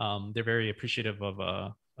 They're very appreciative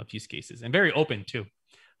of use cases and very open too.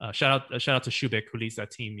 Shout out to Shubik, who leads that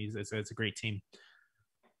team. It's a great team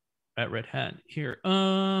at Red Hat. Here,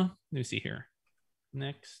 let me see here.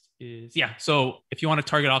 Next is so if you want to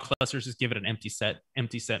target all clusters, just give it an empty set.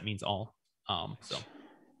 Empty set means all. So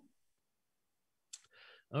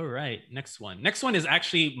all right, next one. Next one is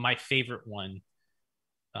actually my favorite one.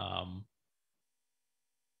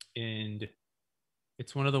 And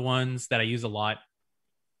it's one of the ones that I use a lot.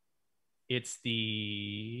 It's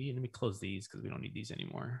let me close these because we don't need these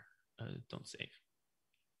anymore. Don't save.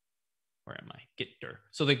 Where am I? Get dir.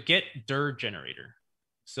 So the get dir generator.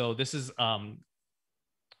 So this is GitHub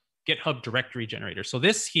directory generator. So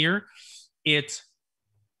this here,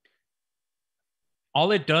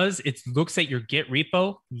 all it does, it looks at your Git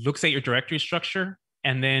repo, looks at your directory structure,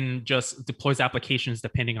 and then just deploys applications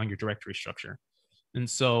depending on your directory structure. And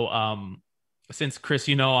so since Chris,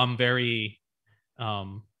 I'm very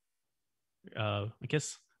I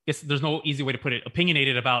guess there's no easy way to put it,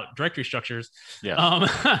 opinionated about directory structures. Yeah.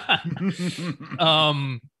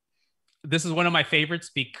 This is one of my favorites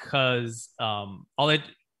because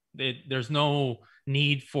there's no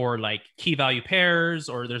need for like key value pairs,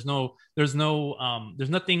 or there's no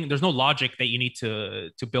logic that you need to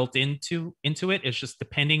build into it. It's just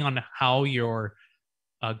depending on how your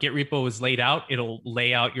Git repo is laid out, it'll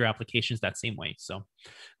lay out your applications that same way. So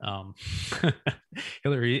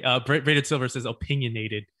Hillary, Braided Silver says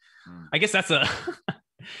opinionated. I guess that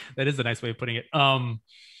is a nice way of putting it.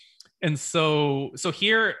 And so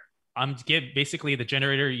here I'm basically the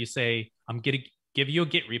generator. You say, I'm going to give you a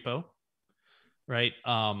Git repo, right?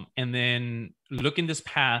 And then look in this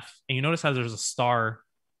path, and you notice how there's a star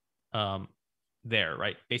there,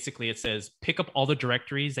 right? Basically it says, pick up all the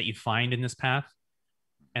directories that you find in this path,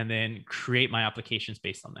 and then create my applications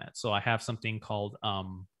based on that. So I have something called,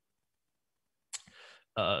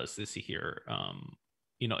 let's see here,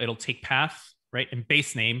 it'll take path, right? And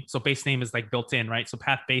base name. So base name is like built in, right? So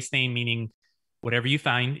path base name, meaning whatever you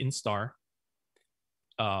find in star.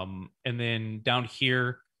 And then down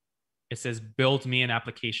here, it says build me an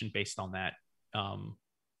application based on that.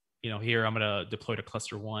 Here I'm going to deploy to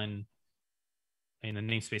cluster 1 in a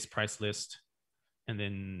namespace price list. And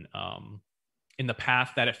then in the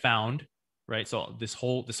path that it found, right? So this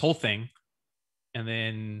whole thing, and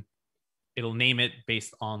then it'll name it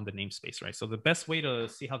based on the namespace, right? So the best way to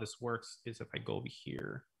see how this works is if I go over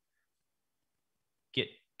here, Git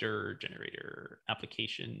dir generator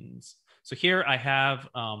applications. So here I have,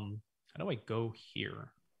 how do I go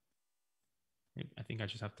here? I think I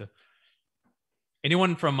just have to,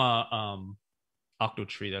 anyone from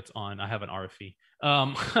Octotree that's on, I have an RFE.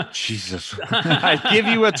 Jesus, I give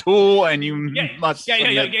you a tool and you must. Yeah,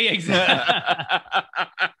 exactly.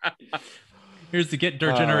 Here's the Git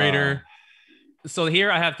dir generator. So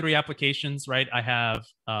here I have 3 applications, right? I have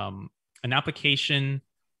an application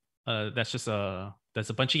that's a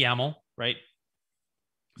bunch of YAML, right?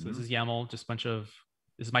 So this is YAML, just a bunch of,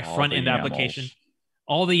 this is my front end application.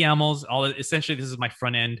 All the YAMLs, essentially this is my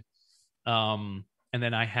front end. And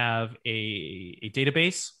then I have a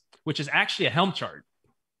database, which is actually a Helm chart.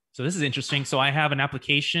 So this is interesting. So I have an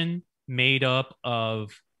application made up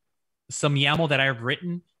of some YAML that I've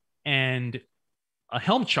written and a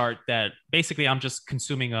Helm chart that basically I'm just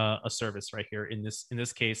consuming a service right here. In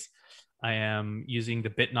this case, I am using the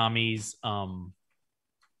Bitnami's,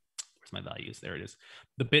 where's my values? There it is.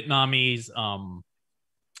 The Bitnami's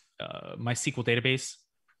MySQL database,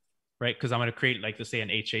 right? Because I'm going to create, like, let's say,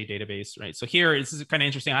 an HA database, right? So here, this is kind of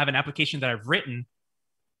interesting. I have an application that I've written,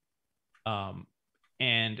 and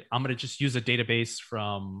I'm going to just use a database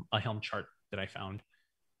from a Helm chart that I found.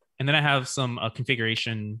 And then I have some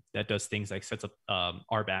configuration that does things like sets up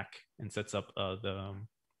RBAC and sets up the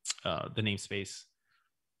namespace,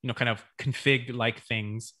 kind of config-like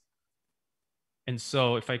things. And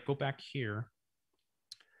so if I go back here,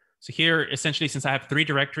 so here, essentially, since I have 3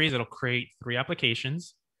 directories, it'll create 3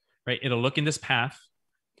 applications, right? It'll look in this path.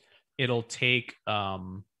 It'll take,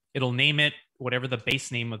 it'll name it whatever the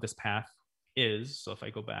base name of this path is. So if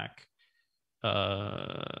I go back,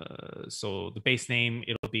 so the base name,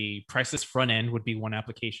 it'll be priceless front end would be one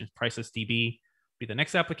application, priceless DB would be the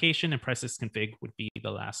next application, and priceless config would be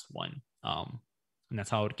the last one. And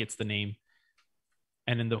that's how it gets the name.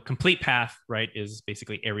 And then the complete path, right, is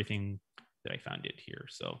basically everything that I found it here.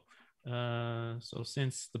 So, so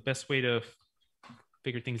since the best way to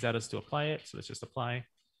figure things out is to apply it, so let's just apply.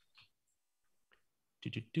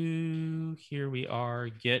 Here we are,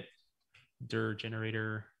 get dir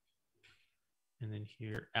generator, and then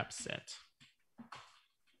here app set.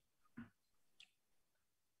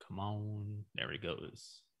 Come on, there it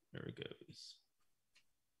goes. There it goes.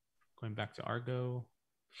 Going back to Argo.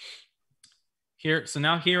 Here, so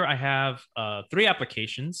now here I have 3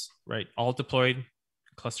 applications, right? All deployed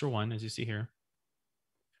cluster 1, as you see here.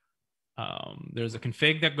 There's a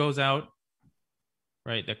config that goes out,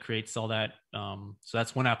 right? That creates all that. So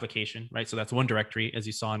that's one application, right? So that's one directory, as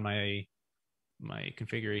you saw in my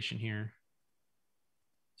configuration here.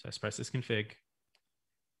 So I press this config.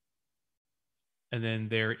 And then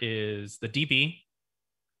there is the DB.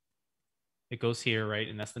 It goes here, right?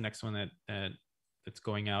 And that's the next one that's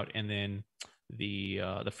going out. And then the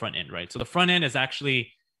front end, right? So the front end is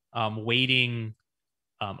actually waiting.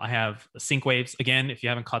 I have sync waves. Again, if you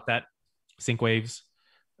haven't caught that, sync waves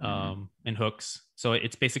and hooks. So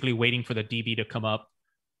it's basically waiting for the DB to come up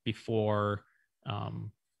before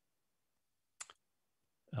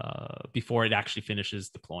it actually finishes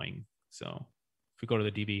deploying. So if we go to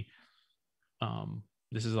the DB,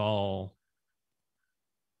 this is a lot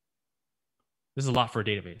for a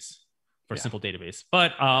database, for a simple database.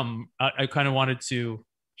 But I kind of wanted to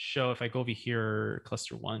show, if I go over here,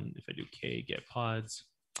 cluster 1, if I do k get pods,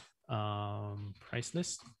 price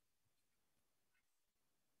list.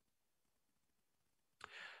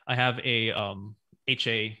 I have a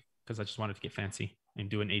HA, because I just wanted to get fancy and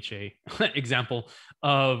do an HA example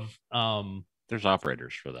of there's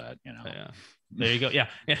operators for that, Yeah, there you go. Yeah.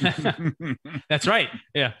 That's right.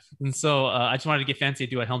 Yeah. And so I just wanted to get fancy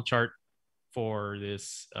and do a Helm chart for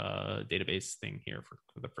this database thing here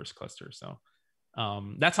for the first cluster. So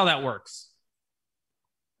that's how that works.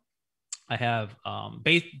 I have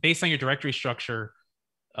based on your directory structure,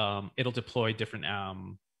 it'll deploy different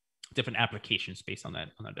applications based on that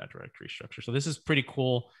directory structure. So this is pretty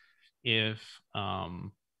cool. If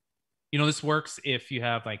this works if you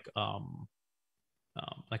have like a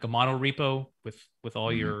mono repo with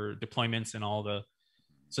all your deployments and all the,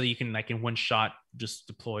 so you can, like, in one shot just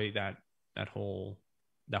deploy that whole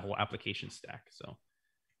application stack. So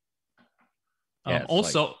yeah,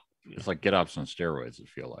 also it's like GitOps on steroids, it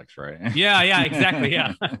feels like, right? Yeah, exactly.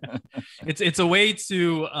 Yeah. It's a way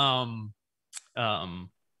to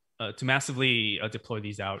massively deploy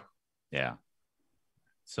these out. Yeah.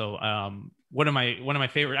 So one of my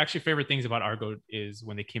favorite things about Argo is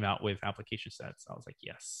when they came out with ApplicationSets. I was like,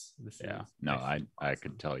 yes, this is I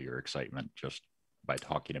could tell your excitement just by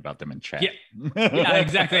talking about them in chat. Yeah,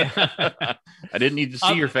 exactly. I didn't need to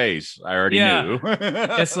see your face. I already knew.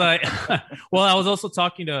 It's like, well, I was also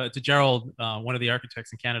talking to Gerald, one of the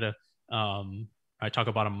architects in Canada. I talk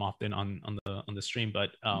about him often on the stream,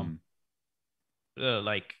 but I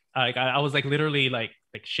was like literally like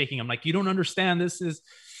shaking. I'm like, you don't understand. This is,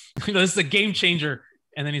 this is a game changer.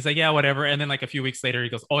 And then he's like, yeah, whatever. And then like a few weeks later, he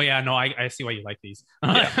goes, oh yeah, no, I see why you like these.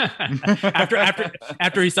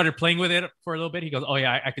 after he started playing with it for a little bit, he goes, oh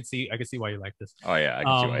yeah, I could see why you like this. Oh yeah, I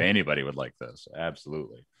can see why anybody would like this.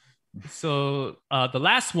 Absolutely. So the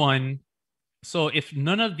last one So if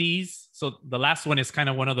none of these, so the last one is kind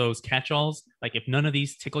of one of those catch-alls, like if none of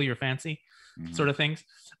these tickle your fancy, sort of things.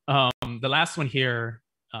 The last one here,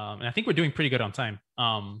 and I think we're doing pretty good on time.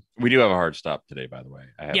 We do have a hard stop today, by the way.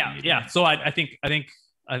 Yeah. So I think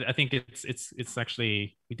it's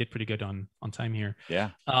actually, we did pretty good on time here.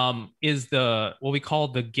 Yeah. Is the what we call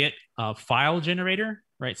the Git file generator,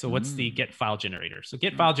 right? So what's the Git file generator? So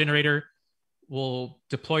Git file generator will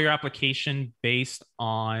deploy your application based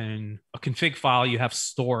on a config file you have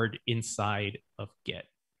stored inside of Git.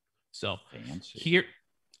 So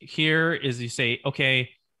here is you say,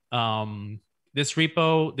 okay, this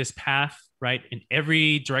repo, this path, right? In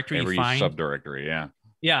every directory you find, subdirectory,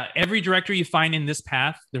 yeah, every directory you find in this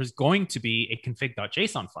path, there's going to be a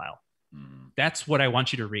config.json file. That's what I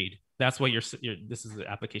want you to read. That's what this is the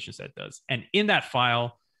application set does. And in that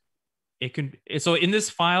file, so in this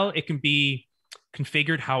file, it can be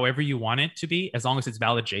configured however you want it to be, as long as it's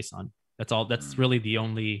valid JSON. That's all. That's really the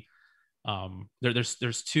only.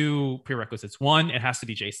 There's two prerequisites. One, it has to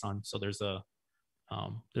be JSON. So there's a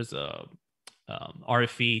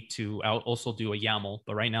RFE to also do a YAML,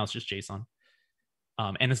 but right now it's just JSON.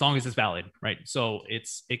 And as long as it's valid, right? So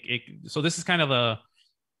so this is kind of a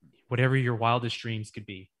whatever your wildest dreams could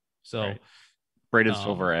be. So right. Braden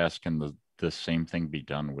Silver asked, can the same thing be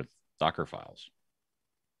done with Docker files?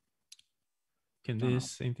 Can this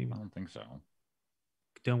same thing? I don't think so.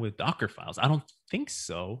 Done with Docker files? I don't think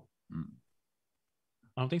so. I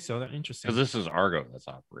don't think so. That's interesting. Because this is Argo that's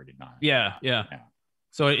operating on. Yeah.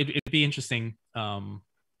 So it'd be interesting to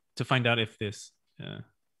find out if this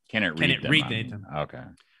can it read them? Okay.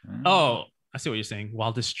 Oh, I see what you're saying.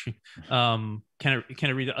 Wildest dream. Can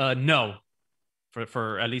it read? No.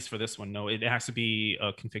 For at least for this one, no. It has to be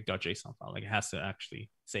a config.json file. Like it has to actually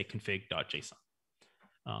say config.json.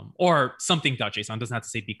 Or something.json. It doesn't have to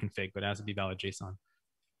say be config, but it has to be valid JSON.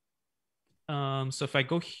 So if I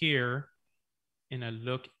go here and I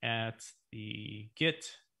look at the Git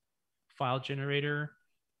file generator,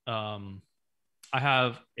 I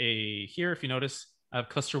have here, if you notice, I have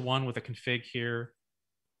cluster 1 with a config here,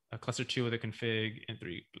 a cluster 2 with a config, and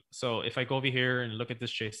 3. So if I go over here and look at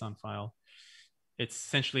this JSON file, it's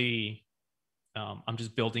essentially, I'm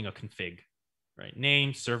just building a config, right?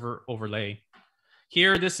 Name, server, overlay.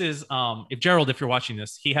 Here, this is, if you're watching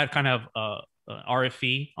this, he had kind of an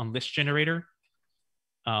RFE on list generator.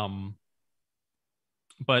 But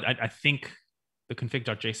I think the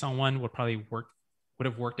config.json one would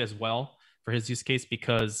have worked as well for his use case,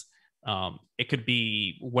 because it could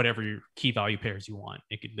be whatever your key value pairs you want.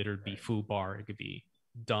 It could literally be foo bar. It could be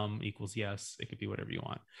dumb equals yes. It could be whatever you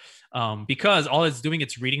want. Because all it's doing,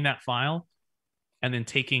 it's reading that file and then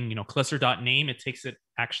taking, cluster.name, it takes it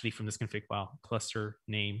actually from this config file, cluster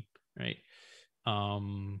name, right?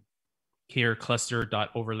 Here,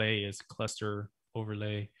 cluster.overlay is cluster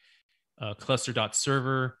overlay,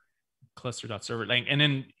 cluster.server, like, and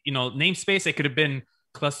then, namespace, it could have been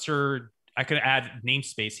cluster. I could add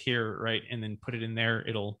namespace here, right? And then put it in there.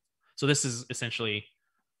 So this is essentially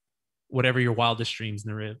whatever your wildest dreams,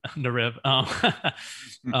 Nariv.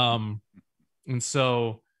 And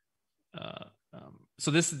so, so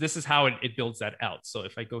this is how it builds that out. So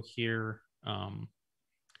if I go here,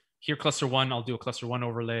 here cluster 1, I'll do a cluster 1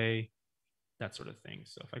 overlay, that sort of thing.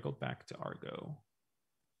 So if I go back to Argo,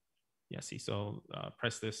 yeah, see, so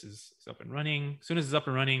press this is up and running. As soon as it's up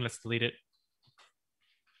and running, let's delete it.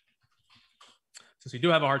 Since we do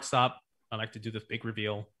have a hard stop, I like to do the big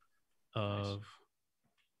reveal of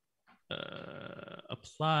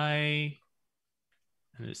apply,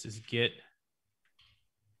 and this is Git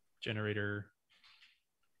generator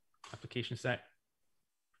application set.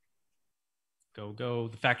 Go.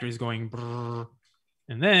 The factory is going brrr.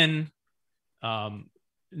 And then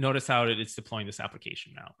notice how it's deploying this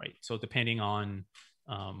application now, right? So depending on,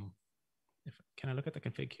 can I look at the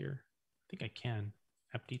config here? I think I can.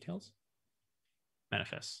 App details,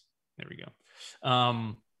 manifest. There we go.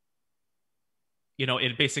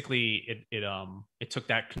 It basically it took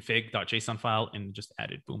that config.json file and just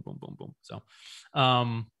added boom, boom, boom, boom. So,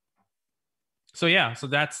 so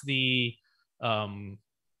that's the I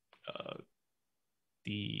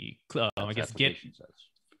guess Git.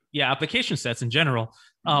 Yeah, application sets in general.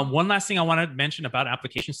 One last thing I want to mention about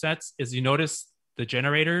application sets is you notice the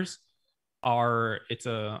generators it's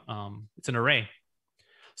an array.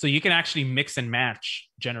 So you can actually mix and match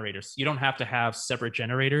generators. You don't have to have separate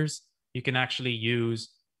generators. You can actually use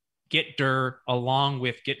Git dir along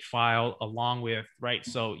with Git file along with, right?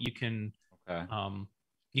 So you can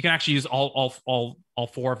actually use all 4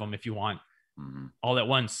 of them if you want, all at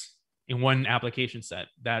once in one application set.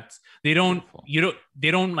 They don't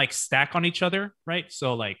like stack on each other, right?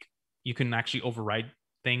 So like you can actually override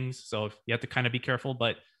things. So you have to kind of be careful,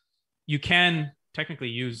 but you can technically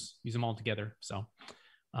use them all together. So,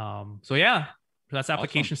 yeah, that's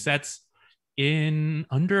application sets in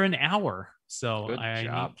under an hour. So good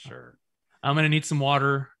job, sir. I'm gonna need some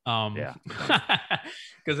water. Yeah,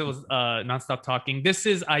 because it was nonstop talking.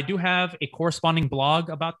 I do have a corresponding blog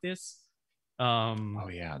about this. Oh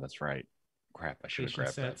yeah, that's right. Crap, I should have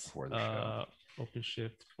grabbed that before the show.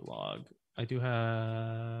 OpenShift blog. I do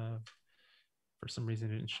have. For some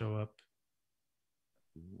reason, it didn't show up.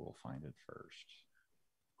 Who will find it first?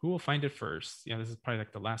 Who will find it first? Yeah, this is probably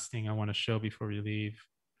like the last thing I want to show before we leave.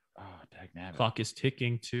 Oh, dagnabbit. Clock is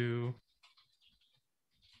ticking too.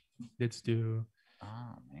 It's due.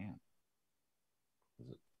 Oh man.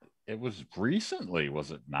 It was recently,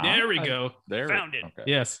 was it not? There we go. Found it. Okay.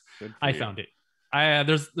 Yes, I found it.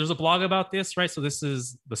 There's a blog about this, right? So this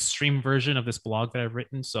is the stream version of this blog that I've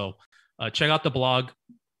written. So check out the blog.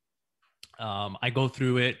 I go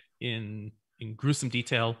through it in gruesome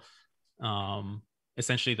detail.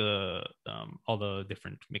 Essentially all the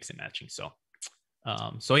different mix and matching. So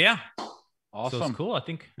yeah. Awesome. So it's cool. I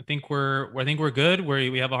think we're good.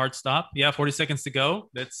 We have a hard stop. Yeah, 40 seconds to go.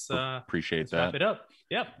 Let's appreciate that. Wrap it up.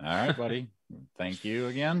 Yep. All right, buddy. Thank you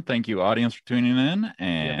again. Thank you, audience, for tuning in.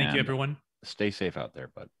 And thank you, everyone. Stay safe out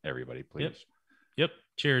there, but everybody, please. Yep.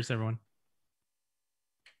 Cheers, everyone.